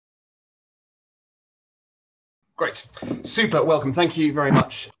Great. Super. Welcome. Thank you very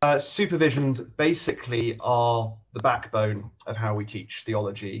much. Supervisions basically are the backbone of how we teach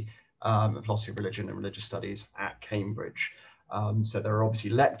theology, philosophy of religion and religious studies at Cambridge. So there are obviously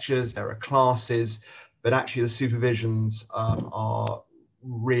lectures, there are classes, but actually the supervisions are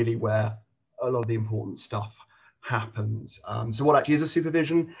really where a lot of the important stuff happens. So what actually is a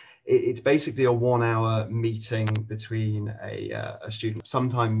supervision? It's basically a 1 hour meeting between a student,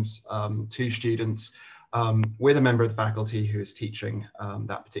 sometimes two students, with a member of the faculty who is teaching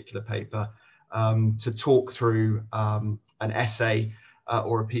that particular paper, to talk through an essay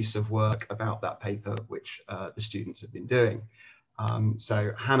or a piece of work about that paper which the students have been doing.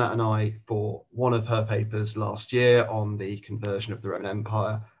 So Hannah and I, for one of her papers last year on the conversion of the Roman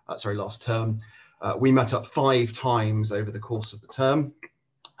Empire, last term, we met up 5 times over the course of the term.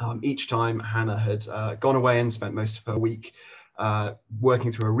 Each time Hannah had gone away and spent most of her week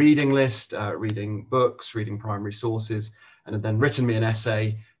working through a reading list, reading books, reading primary sources, and had then written me an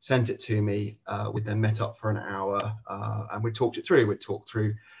essay, sent it to me. We'd then met up for an hour and we talked it through. We'd talked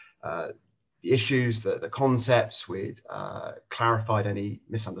through the issues, the concepts, we'd clarified any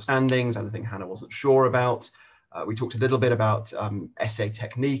misunderstandings, anything Hannah wasn't sure about. We talked a little bit about essay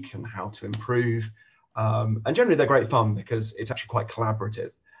technique and how to improve. And generally they're great fun because it's actually quite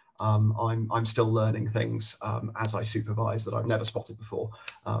collaborative. I'm still learning things as I supervise that I've never spotted before,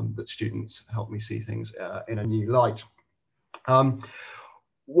 that students help me see things in a new light.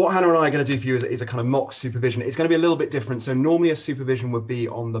 What Hannah and I are going to do for you is a kind of mock supervision. It's going to be a little bit different. So normally a supervision would be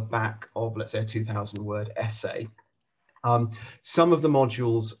on the back of, let's say, a 2,000 word essay. Some of the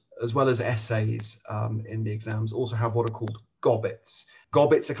modules, as well as essays in the exams, also have what are called gobbets.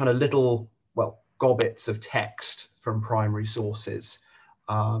 Gobbets are kind of little, gobbets of text from primary sources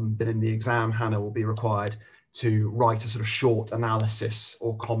that in the exam Hannah will be required to write a sort of short analysis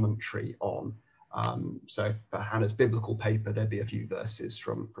or commentary on. So for Hannah's biblical paper, there'd be a few verses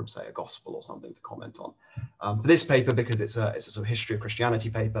from say a gospel or something to comment on. For this paper, because it's a sort of history of Christianity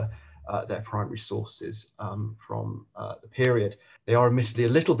paper, they're primary sources from the period. They are admittedly a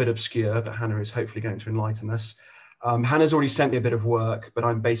little bit obscure, but Hannah is hopefully going to enlighten us. Hannah's already sent me a bit of work, but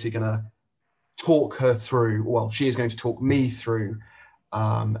I'm basically going to talk her through, she is going to talk me through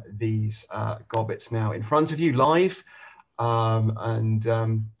these gobbets now in front of you live.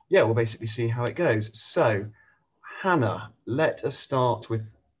 We'll basically see how it goes. So Hannah, let us start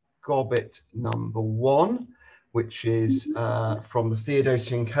with gobbet number 1, which is from the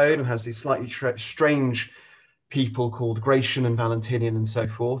Theodosian Code and has these slightly strange people called Gratian and Valentinian and so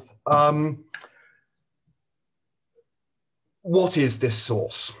forth. What is this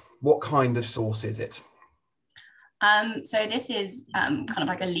source? What kind of source is it? So this is kind of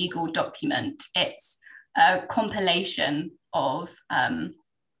like a legal document. It's a compilation of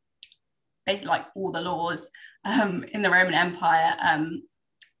basically like all the laws in the Roman Empire.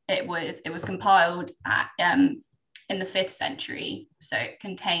 It was compiled in the 5th century, so it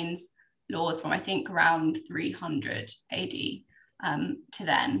contains laws from I think around 300 AD to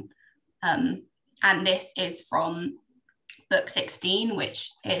then, and this is from book 16, which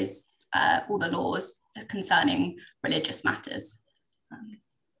is all the laws concerning religious matters.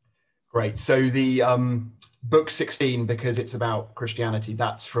 Great. So the book 16, because it's about Christianity,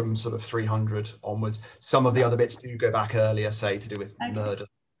 that's from sort of 300 onwards. Some of the other bits do go back earlier, say to do with murder,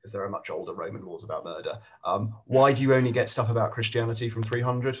 because there are much older Roman laws about murder. Why do you only get stuff about Christianity from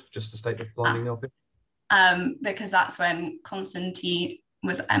 300? Just to state the blindingly obvious. Because that's when Constantine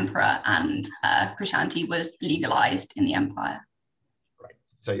was emperor and Christianity was legalized in the empire.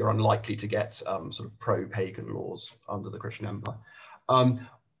 So you're unlikely to get sort of pro-pagan laws under the Christian Empire.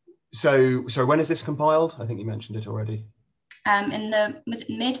 So when is this compiled? I think you mentioned it already. Was it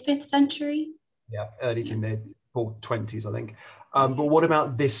mid-5th century? Yeah, early to mid 20s, I think. But what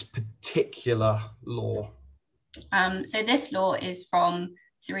about this particular law? So this law is from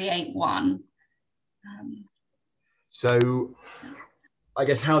 381. So I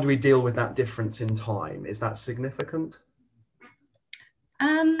guess how do we deal with that difference in time? Is that significant?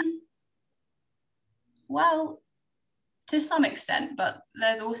 Well, to some extent, but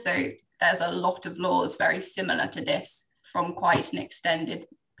there's a lot of laws very similar to this from quite an extended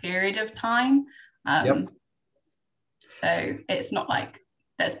period of time. So it's not like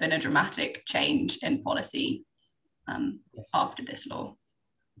there's been a dramatic change in policy after this law.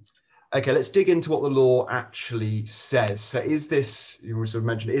 Okay, let's dig into what the law actually says. So is this, you also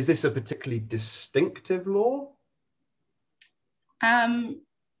mentioned, is this a particularly distinctive law?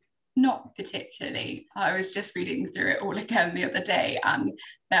 Not particularly. I was just reading through it all again the other day, and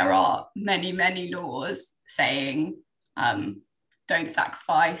there are many laws saying don't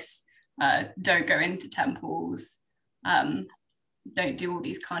sacrifice, don't go into temples, don't do all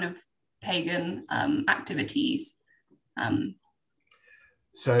these kind of pagan activities.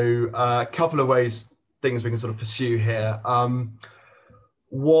 So a couple of things we can sort of pursue here.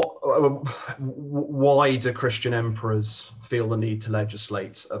 Why do Christian emperors feel the need to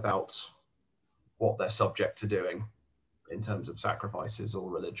legislate about what they're subject to doing in terms of sacrifices or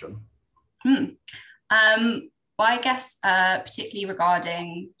religion? Well, I guess particularly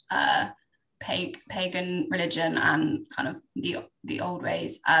regarding pagan religion and kind of the old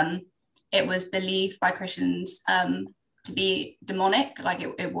ways, it was believed by Christians to be demonic. Like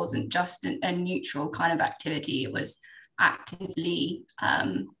it wasn't just a neutral kind of activity. It was actively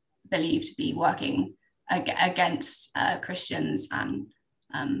believed to be working against Christians, and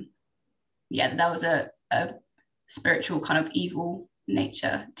there was a spiritual kind of evil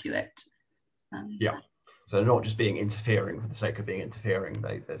nature to it. So they're not just being interfering for the sake of being interfering.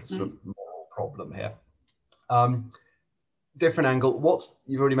 There's a sort of moral problem here. Different angle.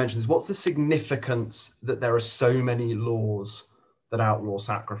 You've already mentioned this. What's the significance that there are so many laws that outlaw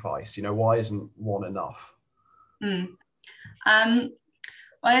sacrifice? Why isn't one enough? Well,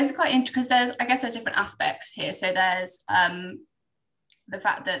 it's quite interesting because there's different aspects here. So there's the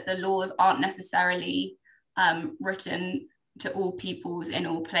fact that the laws aren't necessarily written to all peoples in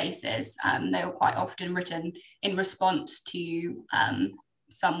all places. They were quite often written in response to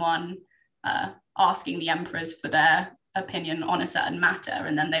someone asking the emperors for their opinion on a certain matter,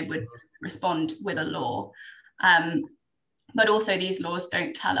 and then they would respond with a law. But also these laws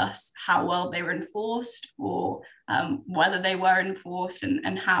don't tell us how well they were enforced, or whether they were enforced,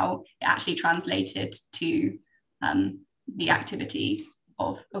 and how it actually translated to the activities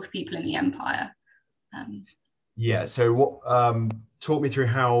of people in the empire. So what talk me through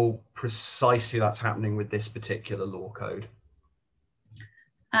how precisely that's happening with this particular law code.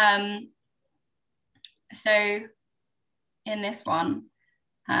 So in this one,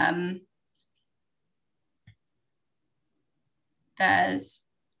 there's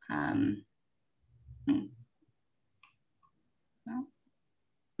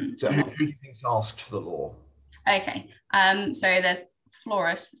so who do you think's asked for the law? Okay, so there's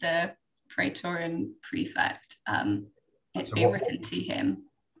Florus, the Praetorian prefect. It's been written to him.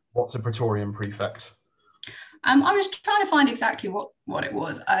 What's a Praetorian prefect? I was trying to find exactly what it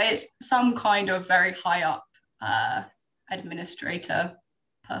was. It's some kind of very high up administrator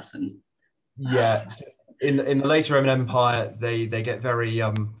person. Yeah, in the later Roman Empire, they get very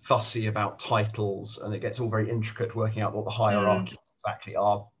fussy about titles, and it gets all very intricate, working out what the hierarchies exactly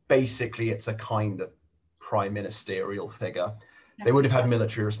are. Basically, it's a kind of prime ministerial figure. They would have had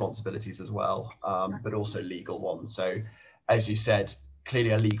military responsibilities as well, but also legal ones. So, as you said,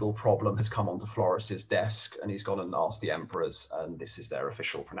 clearly a legal problem has come onto Florus's desk, and he's gone and asked the emperors, and this is their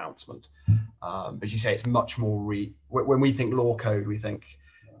official pronouncement. As you say, it's much more when we think law code, we think,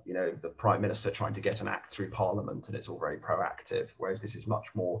 the prime minister trying to get an act through parliament, and it's all very proactive, whereas this is much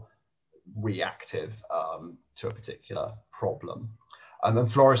more reactive to a particular problem. And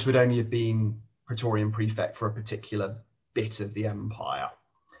Florus would only have been Praetorian prefect for a particular bit of the empire.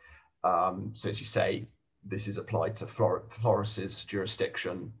 So as you say, this is applied to Florus's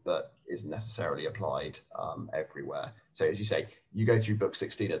jurisdiction, but isn't necessarily applied everywhere. So as you say, you go through book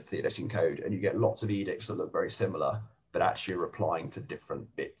 16 of the Theodosian Code and you get lots of edicts that look very similar, but actually are applying to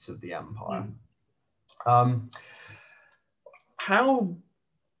different bits of the empire. How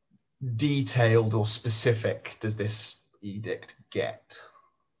detailed or specific does this edict get?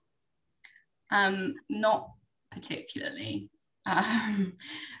 Not particularly.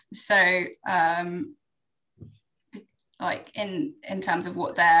 Like in terms of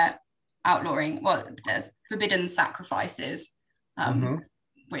what they're outlawing, well, there's forbidden sacrifices,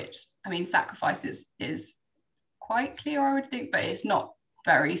 which, sacrifices is quite clear, I would think, but it's not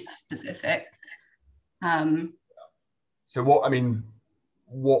very specific. So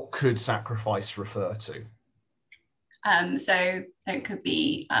what could sacrifice refer to? So it could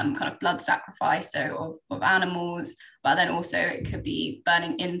be kind of blood sacrifice, so of animals, but then also it could be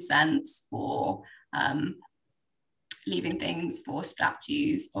burning incense, or leaving things for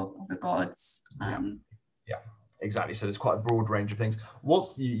statues of the gods. Yeah, exactly. So there's quite a broad range of things.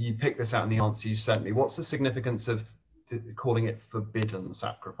 You picked this out in the answer you sent me. What's the significance of calling it forbidden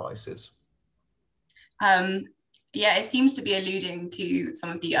sacrifices? It seems to be alluding to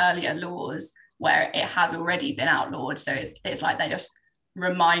some of the earlier laws where it has already been outlawed. So it's like they're just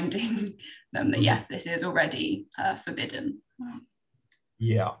reminding them that, yes, this is already forbidden.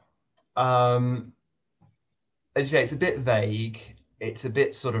 Yeah. As you say, it's a bit vague. It's a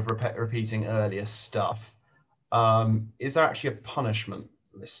bit sort of repeating earlier stuff. Is there actually a punishment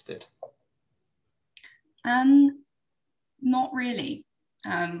listed? Not really.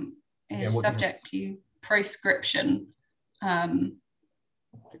 Is subject to proscription.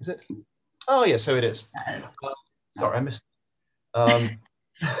 Is it? Oh yeah, so it is. Sorry, I missed.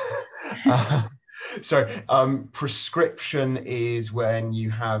 Sorry, prescription is when you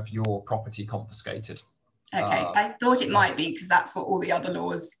have your property confiscated. Okay, I thought it might be because that's what all the other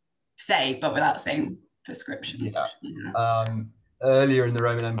laws say, but without saying prescription. Yeah. Earlier in the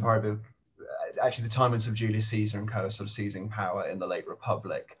Roman Empire, actually the time when sort of Julius Caesar and co. sort of seizing power in the late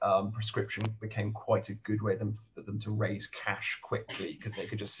Republic, prescription became quite a good way for them to raise cash quickly because they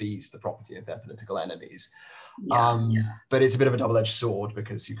could just seize the property of their political enemies. But it's a bit of a double-edged sword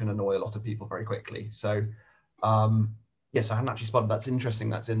because you can annoy a lot of people very quickly. So yes, I hadn't actually spotted. That's interesting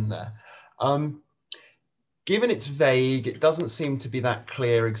that's in there. Given it's vague, it doesn't seem to be that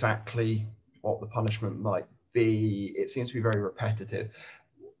clear exactly what the punishment might be. It seems to be very repetitive.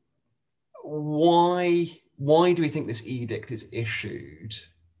 Why do we think this edict is issued?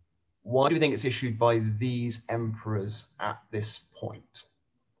 Why do we think it's issued by these emperors at this point?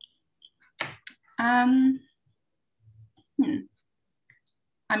 I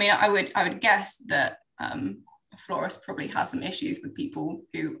mean, I would guess that Florus probably has some issues with people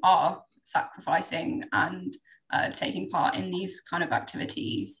who are sacrificing and taking part in these kind of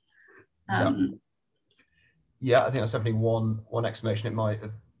activities. Yeah, I think that's definitely one explanation it might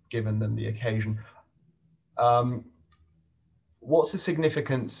have given them the occasion. What's the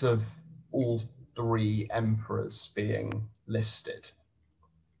significance of all three emperors being listed?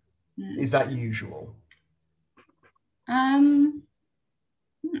 Is that usual? I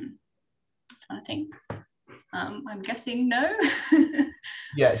think. I'm guessing no.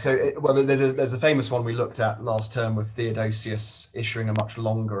 Yeah, so there's a famous one we looked at last term with Theodosius issuing a much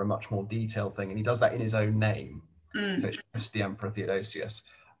longer and much more detailed thing, and he does that in his own name. So it's just the Emperor Theodosius.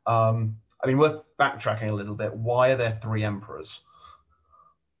 I mean, worth backtracking a little bit. Why are there three emperors?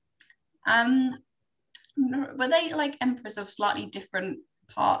 Were they like emperors of slightly different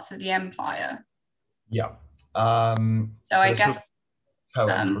parts of the empire? Yeah. So I guess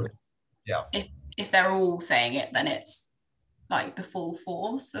co-emperors. Yeah. If they're all saying it, then it's like the full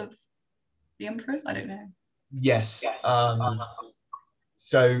force of the emperors. I don't know. Yes.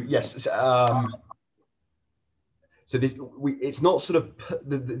 So yes. So it's not sort of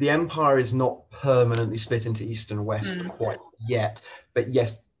the empire is not permanently split into east and west quite yet, but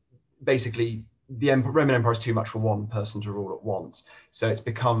yes, basically the Roman Empire is too much for one person to rule at once. So it's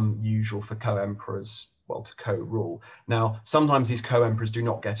become usual for co-emperors, well, to co-rule. Now, sometimes these co-emperors do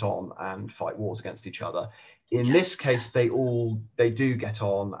not get on and fight wars against each other. In this case, they do get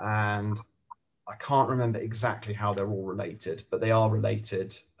on, and I can't remember exactly how they're all related, but they are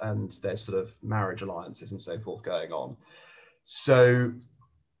related, and there's sort of marriage alliances and so forth going on. So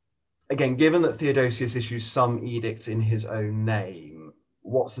again, given that Theodosius issues some edicts in his own name,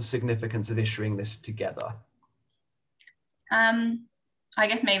 what's the significance of issuing this together? I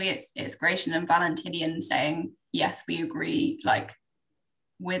guess maybe it's Gratian and Valentinian saying, yes, we agree, like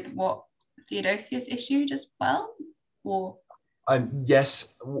with what Theodosius issued as well, or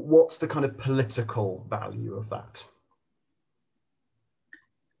yes. What's the kind of political value of that?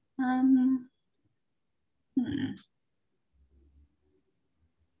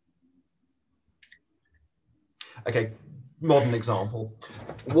 Okay, modern example.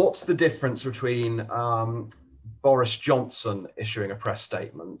 What's the difference between Boris Johnson issuing a press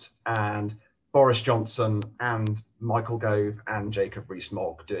statement and Boris Johnson and Michael Gove and Jacob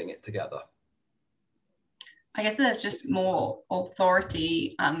Rees-Mogg doing it together? I guess there's just more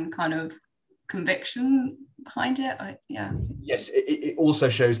authority and kind of conviction behind it. Yeah. Yes, it also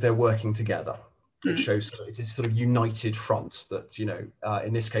shows they're working together. It shows it is sort of united front that, you know,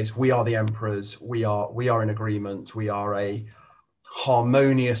 in this case, we are the emperors, we are in agreement, we are a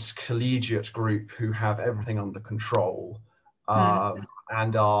harmonious collegiate group who have everything under control,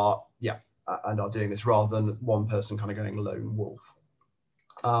 and are doing this rather than one person kind of going lone wolf.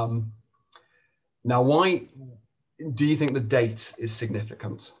 Now, why do you think the date is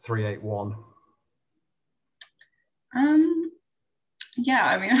significant, 381? Yeah,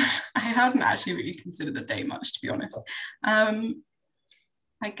 I mean, I hadn't actually really considered the date much, to be honest. I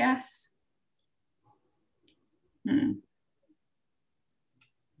guess.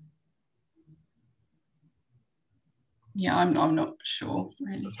 Yeah, I'm not sure,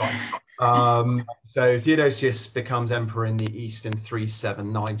 really. That's fine. So Theodosius becomes emperor in the East in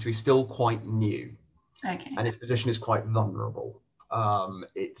 379, so he's still quite new. Okay. And his position is quite vulnerable.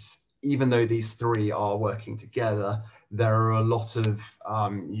 Even though these three are working together, there are a lot of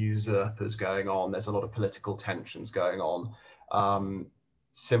usurpers going on. There's a lot of political tensions going on.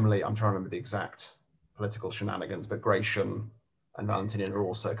 Similarly, I'm trying to remember the exact political shenanigans, but Gratian and Valentinian are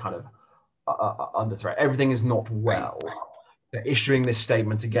also kind of under threat. Everything is not well. But issuing this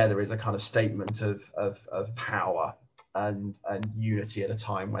statement together is a kind of statement of power and unity at a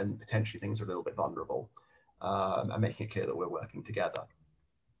time when potentially things are a little bit vulnerable, and making it clear that we're working together.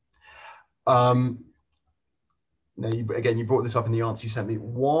 Now, you brought this up in the answer you sent me.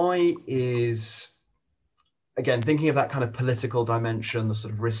 Why is, again, thinking of that kind of political dimension, the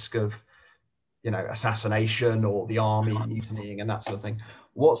sort of risk of, assassination or the army mutinying and that sort of thing,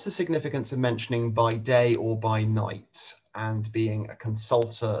 what's the significance of mentioning by day or by night and being a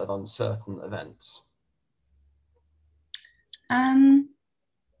consulter of uncertain events?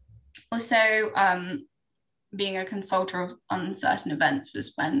 Being a consulter of uncertain events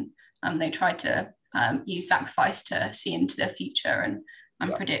was when they tried to use sacrifice to see into the future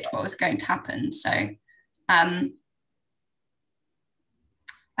and predict what was going to happen. So I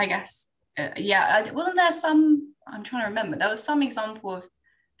guess, wasn't there some, I'm trying to remember, there was some example of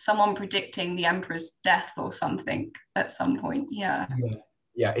someone predicting the emperor's death or something at some point. Yeah,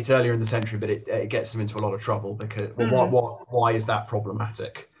 it's earlier in the century, but it gets them into a lot of trouble because, why is that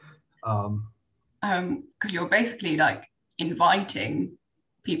problematic? Because you're basically like inviting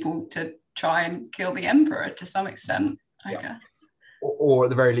people to try and kill the emperor to some extent, I guess. Or at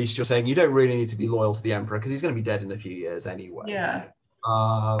the very least, you're saying you don't really need to be loyal to the emperor because he's going to be dead in a few years anyway. Yeah.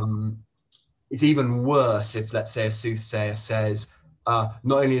 It's even worse if, let's say, a soothsayer says, not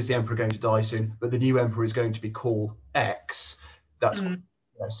only is the emperor going to die soon, but the new emperor is going to be called X. That's,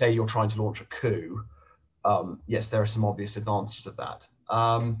 say you're trying to launch a coup. Yes, there are some obvious advantages of that.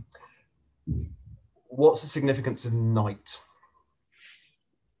 What's the significance of night?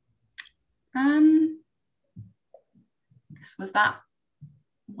 Was that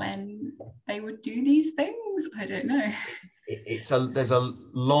when they would do these things? I don't know. There's a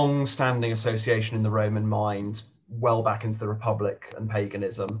long-standing association in the Roman mind, well back into the Republic and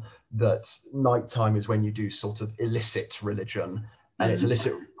paganism, that nighttime is when you do sort of illicit religion, and it's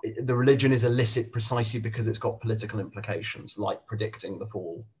illicit. The religion is illicit precisely because it's got political implications, like predicting the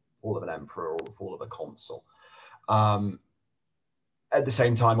fall of an emperor or the fall of a consul. At the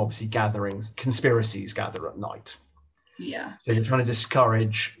same time, obviously, conspiracies gather at night. Yeah. So you're trying to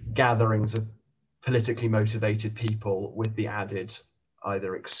discourage gatherings of politically motivated people with the added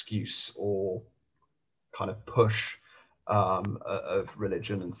either excuse or kind of push of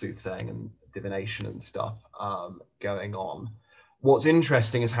religion and soothsaying and divination and stuff going on. What's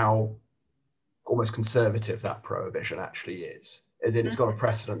interesting is how almost conservative that prohibition actually is, as in it's got a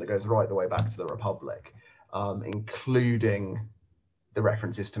precedent that goes right the way back to the Republic, including the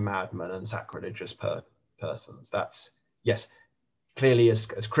references to madmen and sacrilegious persons. That's, yes, clearly as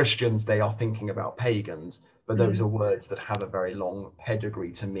Christians, they are thinking about pagans, but those are words that have a very long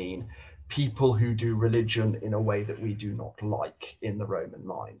pedigree to mean people who do religion in a way that we do not like in the Roman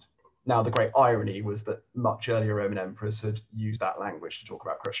mind. Now, the great irony was that much earlier Roman emperors had used that language to talk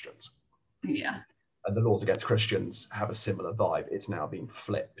about Christians. Yeah. And the laws against Christians have a similar vibe. It's now been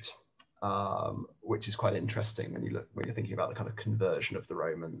flipped, which is quite interesting when you're thinking about the kind of conversion of the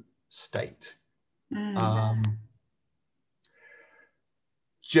Roman state. I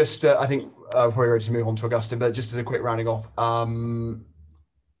think probably ready to move on to Augustine, but just as a quick rounding off,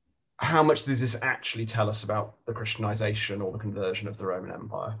 how much does this actually tell us about the Christianization or the conversion of the Roman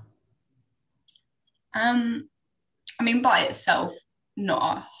Empire? I mean, by itself,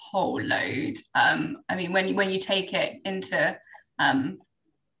 not a whole load. I mean, when you take it into kind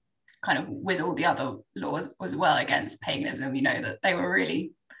of with all the other laws as well against paganism, that they were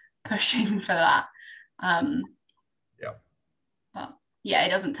really pushing for that. But yeah, it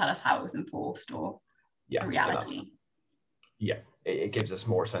doesn't tell us how it was enforced or the reality. It gives us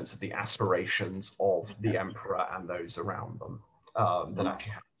more sense of the aspirations of the emperor and those around them than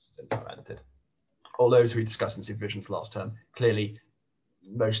actually how it was implemented. Although, as we discussed in Supervisions last term, clearly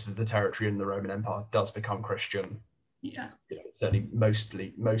most of the territory in the Roman Empire does become Christian. Certainly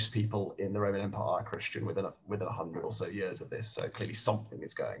most people in the Roman Empire are Christian within 100 or so years of this, so clearly something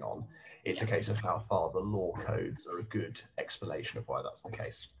is going on. It's a case of how far the law codes are a good explanation of why that's the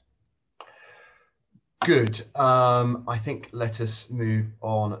case. Good. I think let us move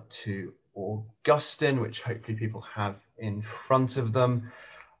on to Augustine, which hopefully people have in front of them.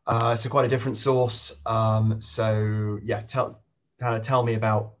 So quite a different source. Tell me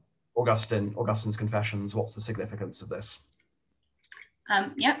about Augustine's Confessions. What's the significance of this?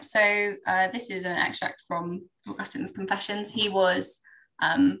 So this is an extract from Augustine's Confessions. He was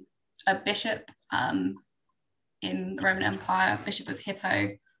a bishop in the Roman Empire, Bishop of Hippo,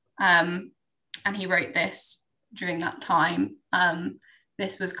 and he wrote this during that time.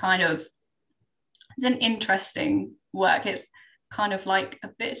 This was kind of it's an interesting work. It's kind of like a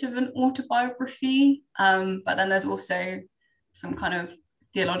bit of an autobiography, but then there's also some kind of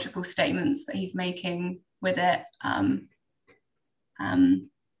theological statements that he's making with it.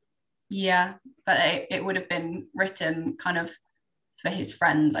 Yeah, but it would have been written kind of for his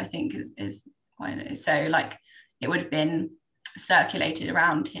friends, I think, is quite so, like, it would have been circulated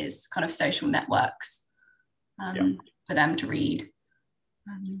around his kind of social networks for them to read.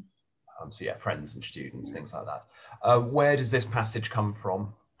 So yeah, friends and students, things like that. Where does this passage come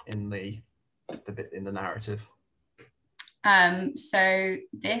from in the bit in the narrative? So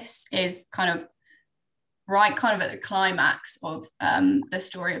this is kind of at the climax of the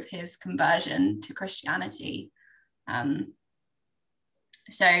story of his conversion to Christianity.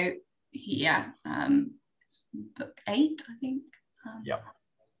 So it's book 8, I think.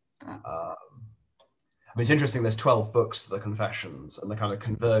 I mean, it's interesting, there's 12 books to the Confessions, and the kind of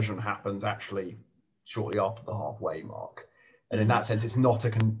conversion happens actually shortly after the halfway mark. And in that sense, it's not a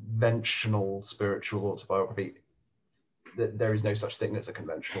conventional spiritual autobiography. There is no such thing as a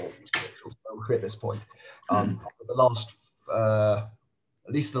conventional spiritual autobiography at this point. The last, at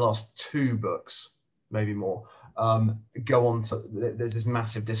least the last 2 books, maybe more, go on to, there's this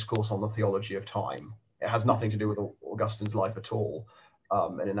massive discourse on the theology of time. It has nothing to do with Augustine's life at all.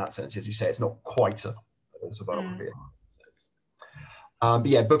 And in that sense, as you say, it's not quite a autobiography. But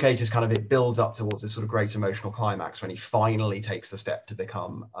yeah, book 8 is kind of, it builds up towards this sort of great emotional climax when he finally takes the step to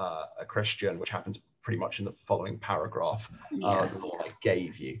become a Christian, which happens pretty much in the following paragraph that I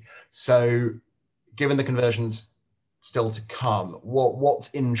gave you. So given the conversions still to come, what's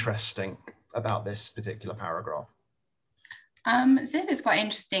interesting about this particular paragraph? So it's quite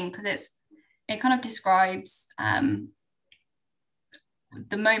interesting because it kind of describes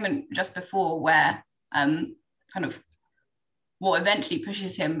the moment just before where kind of what eventually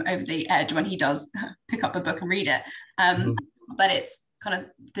pushes him over the edge when he does pick up a book and read it. But it's kind of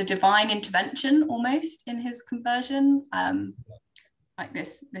the divine intervention almost in his conversion, like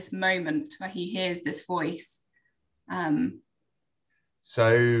this moment where he hears this voice.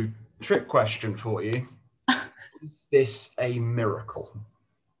 So, trick question for you. Is this a miracle?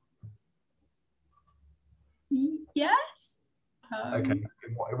 Yes. Okay.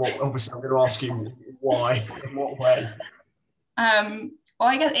 Obviously, I'm going to ask you why, in what way? Well,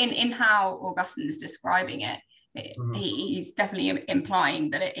 I guess in how Augustine is describing it, he's definitely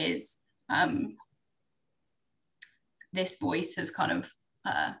implying that it is this voice has kind of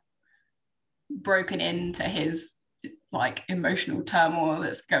broken into his like emotional turmoil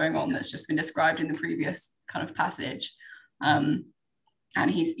that's going on, that's just been described in the previous kind of passage, and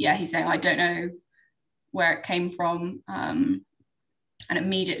he's saying, I don't know where it came from, and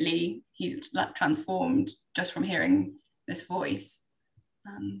immediately he's like transformed just from hearing this voice.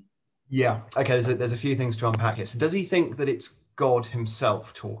 Okay, there's a few things to unpack here. So does he think that it's God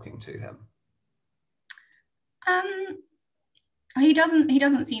himself talking to him? He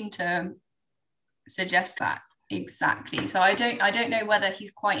doesn't seem to suggest that exactly. So I don't know whether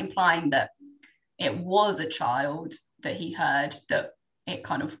he's quite implying that it was a child that he heard, that it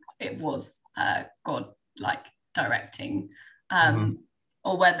was God like directing,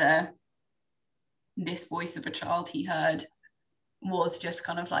 or whether this voice of a child he heard was just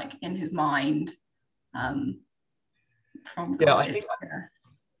kind of like in his mind from God.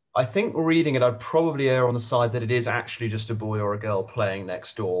 I think reading it, I'd probably err on the side that it is actually just a boy or a girl playing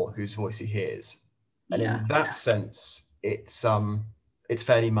next door whose voice he hears, and in that sense, it's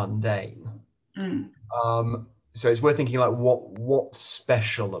fairly mundane. So it's worth thinking, like, what's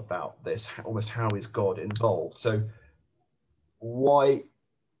special about this? Almost, how is God involved? So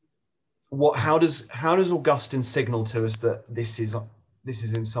how does Augustine signal to us that this is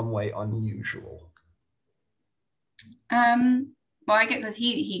in some way unusual? Well, I get, because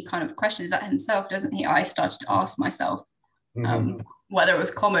he kind of questions that himself, doesn't he? I started to ask myself whether it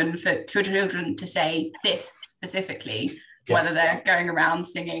was common for children to say this specifically, whether they're going around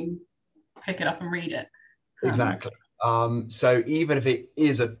singing, pick it up and read it. Exactly. So even if it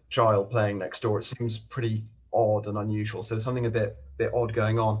is a child playing next door, it seems pretty odd and unusual. So there's something a bit odd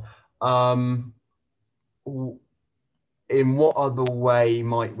going on. In what other way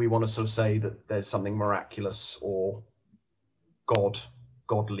might we want to sort of say that there's something miraculous or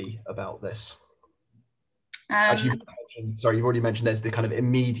godly about this? Actually, you've already mentioned there's the kind of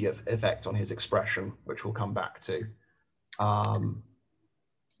immediate effect on his expression, which we'll come back to.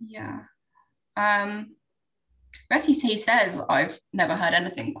 As he says, I've never heard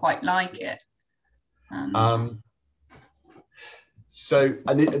anything quite like it. So,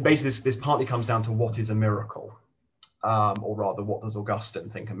 and basically this partly comes down to what is a miracle. or rather, what does Augustine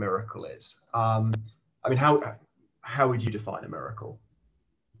think a miracle is? I mean, how would you define a miracle?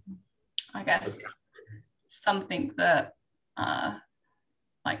 I guess something that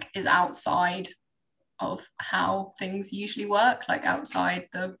like is outside of how things usually work, like outside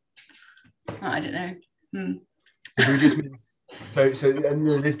the, I don't know. Do we just mean, so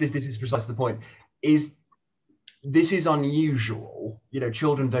and this is precisely the point. This is unusual. You know,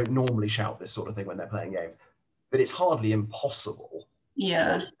 children don't normally shout this sort of thing when they're playing games, but it's hardly impossible.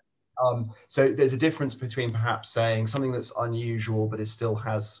 Yeah. So there's a difference between perhaps saying something that's unusual but it still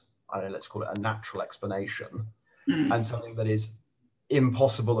has, I don't know, let's call it a natural explanation, and something that is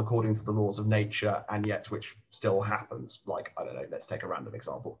impossible according to the laws of nature and yet which still happens. Like, I don't know, let's take a random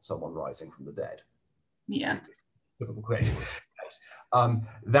example, someone rising from the dead. Yeah. Typical case.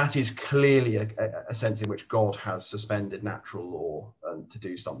 That is clearly a sense in which God has suspended natural law to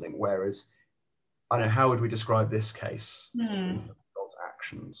do something, whereas, I don't know, how would we describe this case? God's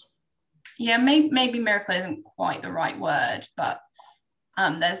actions. Yeah, maybe miracle isn't quite the right word, but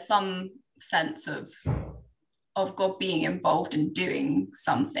there's some sense of God being involved in doing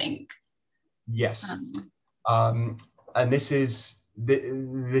something. Yes, and this is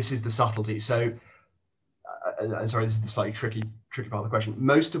the subtlety. So, sorry, this is the slightly tricky part of the question.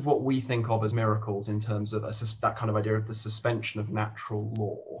 Most of what we think of as miracles, in terms of that kind of idea of the suspension of natural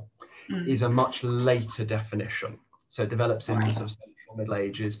law, is a much later definition. So it develops in the sort of Central Middle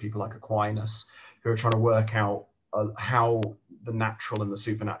Ages. People like Aquinas, who are trying to work out how the natural and the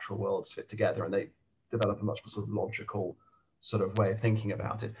supernatural worlds fit together, and they develop a much more sort of logical sort of way of thinking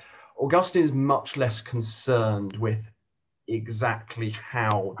about it. Augustine is much less concerned with exactly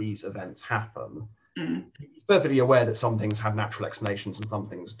how these events happen. He's perfectly aware that some things have natural explanations and some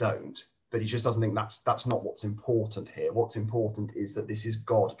things don't, but he just doesn't think that's not what's important here. What's important is that this is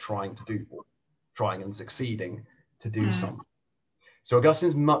God trying and succeeding to do something. So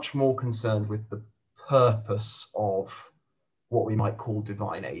Augustine's much more concerned with the purpose of what we might call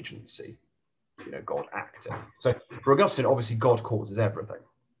divine agency, you know, God acting. So for Augustine, obviously God causes everything.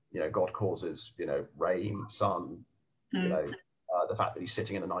 You know, God causes, you know, rain, sun, you know, the fact that he's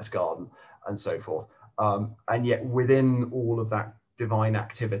sitting in a nice garden and so forth. And yet within all of that divine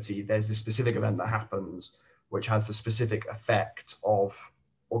activity, there's a specific event that happens which has the specific effect of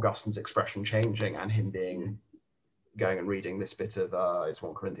Augustine's expression changing and him going and reading this bit of it's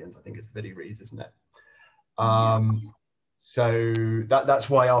 1 Corinthians, I think it's the bit he reads, isn't it? So that's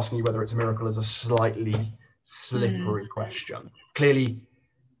why asking you whether it's a miracle is a slightly slippery question. Clearly,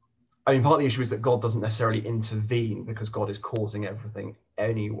 I mean, part of the issue is that God doesn't necessarily intervene because God is causing everything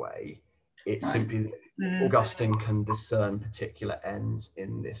anyway. It's simply that Augustine can discern particular ends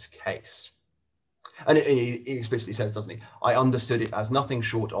in this case. And he explicitly says, doesn't he? I understood it as nothing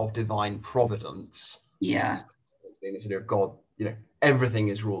short of divine providence. Yeah. Being this idea of God, you know, everything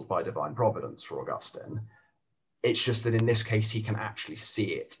is ruled by divine providence for Augustine. It's just that in this case, he can actually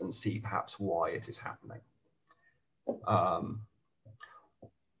see it and see perhaps why it is happening.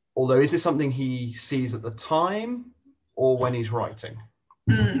 Although, is this something he sees at the time or when he's writing?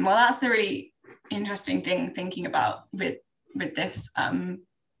 Well, that's the really interesting thing thinking about with this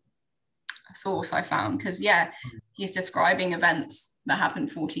source I found, because he's describing events that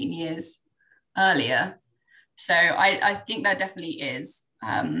happened 14 years earlier. So I think there definitely is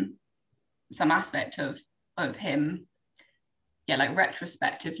some aspect of him, like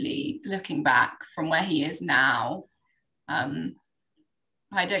retrospectively looking back from where he is now.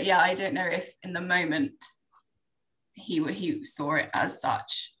 I don't know if in the moment he saw it as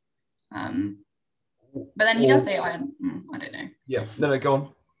such, but then he does say, I don't know. Yeah, no,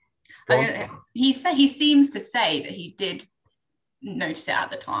 go on. He seems to say that he did notice it at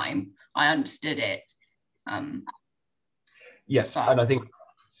the time. I understood it. Yes, and I think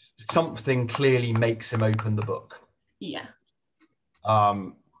something clearly makes him open the book. Yeah.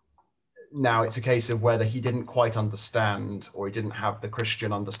 Now it's a case of whether he didn't quite understand, or he didn't have the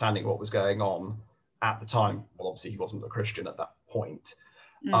Christian understanding of what was going on at the time. Well, obviously he wasn't a Christian at that point,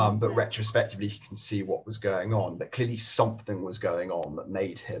 but retrospectively he can see what was going on. But clearly something was going on that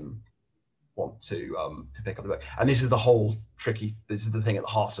made him want to pick up the book. And this is the thing at the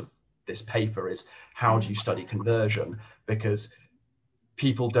heart of this paper, is how do you study conversion? Because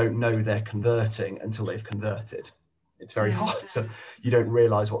people don't know they're converting until they've converted. It's very hard you don't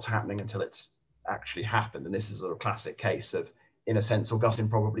realize what's happening until it's actually happened. And this is a sort of classic case of, in a sense, Augustine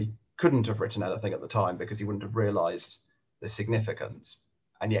probably couldn't have written anything at the time because he wouldn't have realized the significance.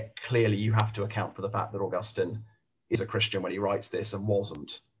 And yet clearly you have to account for the fact that Augustine is a Christian when he writes this and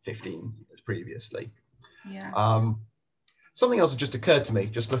wasn't 15 years previously. Something else has just occurred to me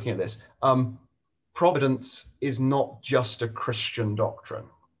just looking at this. providence is not just a Christian doctrine.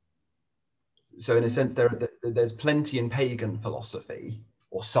 So in a sense, there's plenty in pagan philosophy,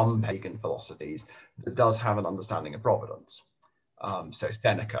 or some pagan philosophies, that does have an understanding of providence. So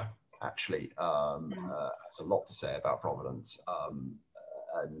Seneca actually has a lot to say about providence,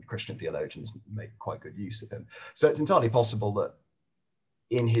 and Christian theologians make quite good use of him. So it's entirely possible that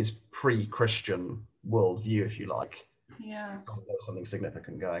in his pre-Christian worldview, if you like, there's something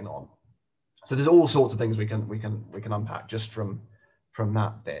significant going on. So there's all sorts of things we can unpack just from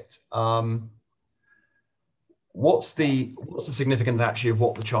that bit. What's the significance actually of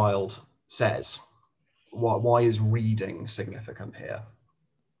what the child says? Why is reading significant here?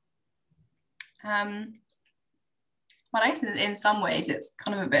 Well, I guess in some ways it's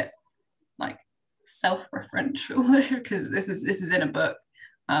kind of a bit like self-referential because this is in a book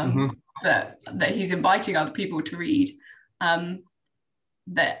that he's inviting other people to read,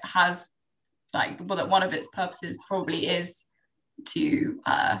 that has that one of its purposes probably is to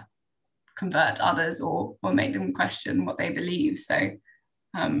convert others or make them question what they believe. So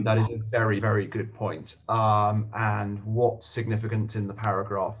that is a very, very good point. And what's significant in the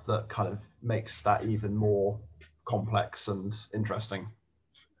paragraph that kind of makes that even more complex and interesting?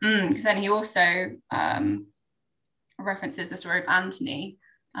 Because then he also references the story of Antony,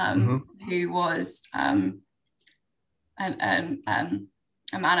 who was a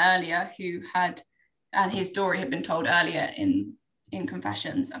man earlier who had, and his story had been told earlier in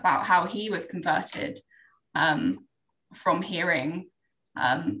Confessions about how he was converted from hearing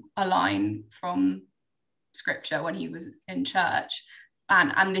a line from scripture when he was in church,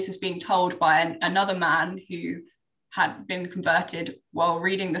 and this was being told by another man who had been converted while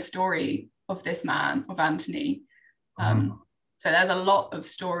reading the story of this man, of Antony. So there's a lot of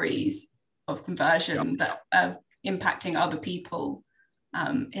stories of conversion that are impacting other people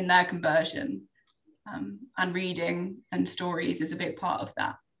in their conversion, and reading and stories is a big part of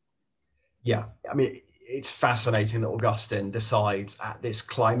that. Yeah, I mean, it's fascinating that Augustine decides at this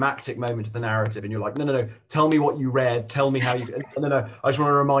climactic moment of the narrative, and you're like, no, tell me what you read, tell me how you, no, I just want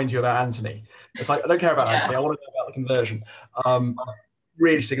to remind you about Antony. It's like, I don't care about Antony, I want to know about the conversion.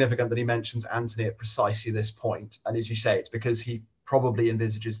 Really significant that he mentions Antony at precisely this point. And as you say, it's because he probably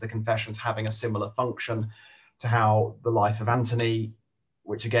envisages the Confessions having a similar function to how the life of Antony,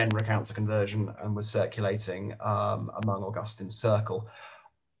 which again recounts a conversion and was circulating among Augustine's circle.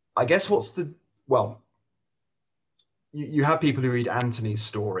 I guess you have people who read Antony's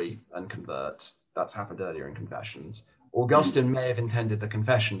story and convert. That's happened earlier in Confessions. Augustine may have intended the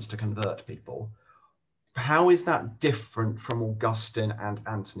Confessions to convert people. How is that different from Augustine and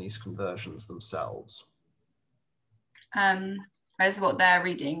Antony's conversions themselves? As what they're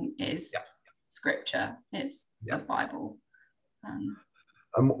reading is scripture, it's the Bible.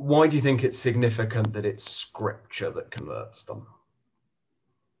 Why do you think it's significant that it's scripture that converts them?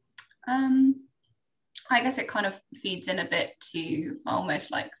 I guess it kind of feeds in a bit to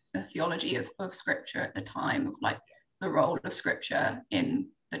almost like the theology of scripture at the time, of like the role of scripture in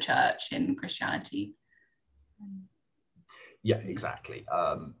the church, in Christianity. Yeah, exactly.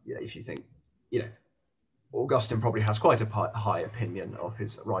 If you think, Augustine probably has quite a high opinion of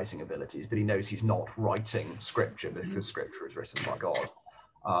his writing abilities, but he knows he's not writing scripture because scripture is written by God.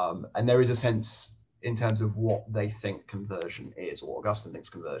 And there is a sense in terms of what they think conversion is, or Augustine thinks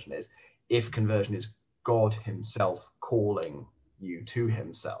conversion is. If conversion is God himself calling you to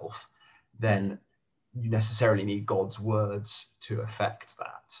himself, then you necessarily need God's words to affect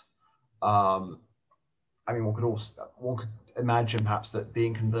that. I mean, one could imagine perhaps that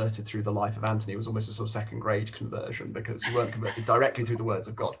being converted through the life of Antony was almost a sort of second grade conversion, because you weren't converted directly through the words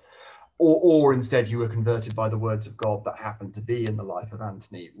of God, or instead you were converted by the words of God that happened to be in the life of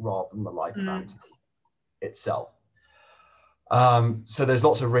Antony rather than the life of Antony itself. So there's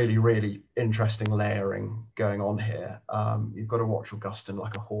lots of really, really interesting layering going on here. You've got to watch Augustine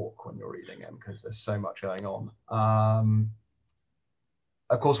like a hawk when you're reading him, because there's so much going on.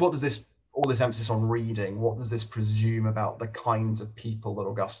 Of course, what does all this emphasis on reading, what does this presume about the kinds of people that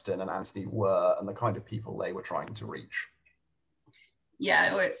Augustine and Antony were and the kind of people they were trying to reach?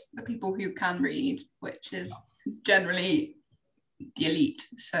 Yeah, well, it's the people who can read, which is generally the elite,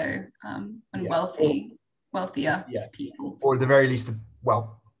 so and wealthier people. Or at the very least,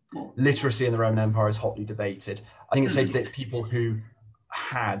 literacy in the Roman Empire is hotly debated. I think it's safe to say it's people who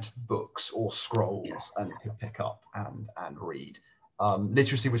had books or scrolls and could pick up and read.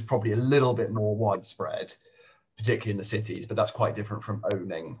 Literacy was probably a little bit more widespread, particularly in the cities, but that's quite different from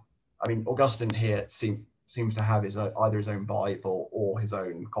owning. I mean, Augustine here seems to have either his own Bible or his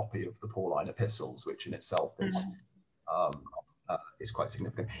own copy of the Pauline epistles, which in itself is quite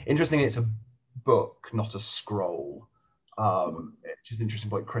significant. Interestingly, it's a book, not a scroll. Which is an interesting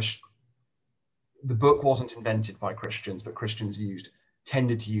point. The book wasn't invented by Christians, but Christians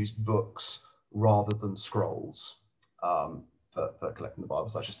tended to use books rather than scrolls for collecting the Bible.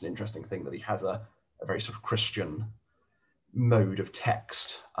 So that's just an interesting thing, that he has a very sort of Christian mode of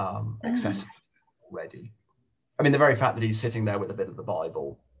text accessible already. I mean, the very fact that he's sitting there with a bit of the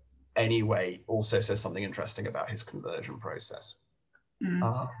Bible anyway also says something interesting about his conversion process.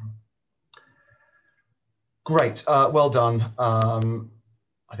 Great, well done.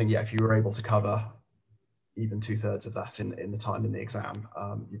 I think, yeah, if you were able to cover even 2/3 of that in the time in the exam,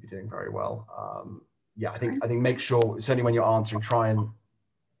 you'd be doing very well. Yeah, I think make sure, certainly when you're answering,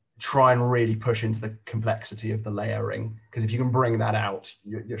 try and really push into the complexity of the layering, because if you can bring that out,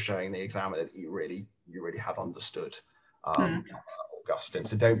 you're showing the examiner that you really have understood Augustine.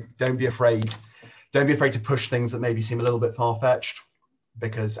 So don't be afraid to push things that maybe seem a little bit far-fetched,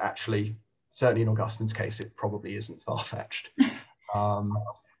 because actually, certainly in Augustine's case, it probably isn't far-fetched.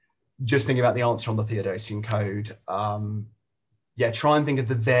 Just thinking about the answer on the Theodosian Code, yeah, try and think of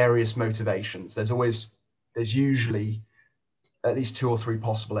the various motivations. There's usually at least 2 or 3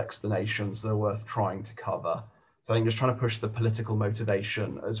 possible explanations that are worth trying to cover. So I think just trying to push the political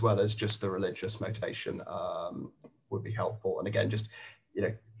motivation as well as just the religious motivation would be helpful. And again, just,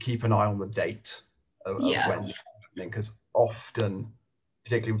 keep an eye on the date of when, because often,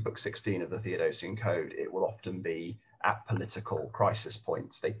 particularly with book 16 of the Theodosian Code, it will often be at political crisis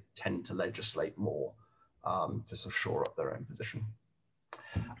points. They tend to legislate more to sort of shore up their own position.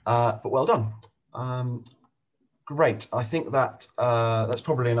 But well done. Great. I think that that's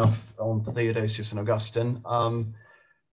probably enough on Theodosius and Augustine.